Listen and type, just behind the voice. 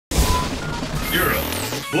Europe,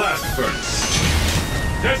 blast furnace.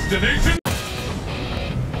 Destination?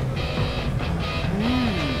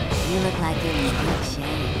 You look like you're in good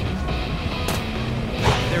shape.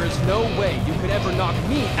 There is no way you could ever knock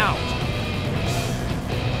me out!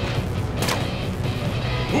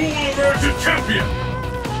 Who will emerge a champion?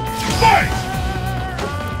 Fight!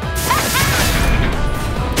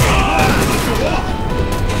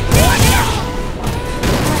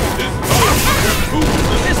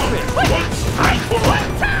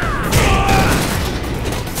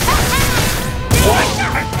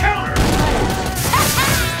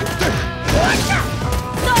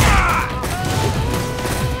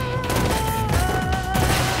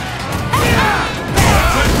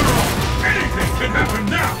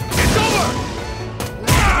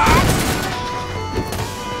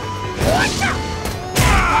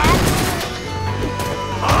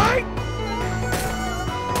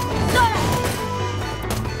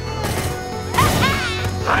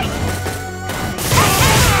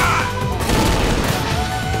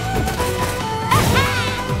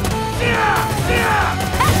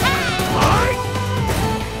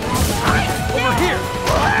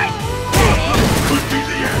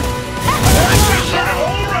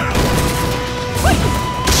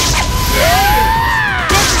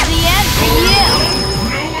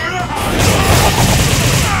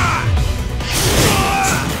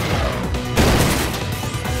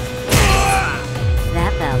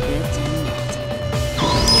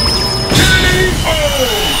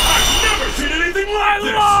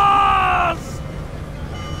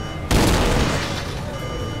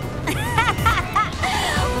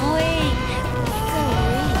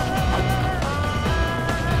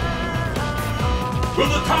 Will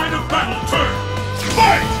the tide of battle turn?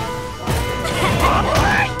 Fight!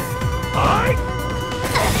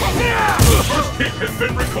 First hit has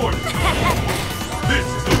been recorded. This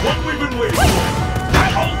is the one we've been waiting for. The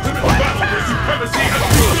ultimate battle where supremacy has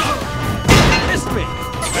begun. Missed me!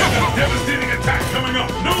 There's a devastating attack coming up,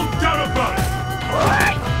 no doubt about it.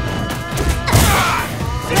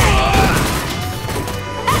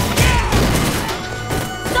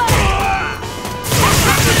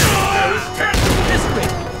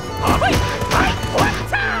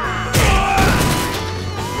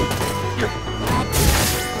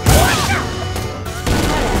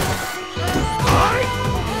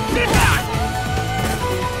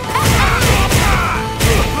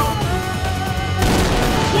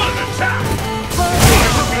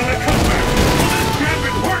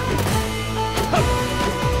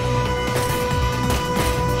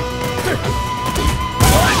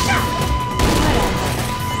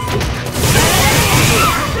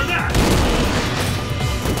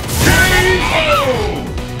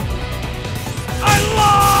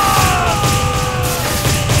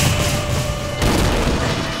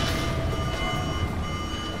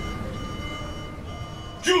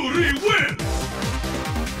 Juri wins!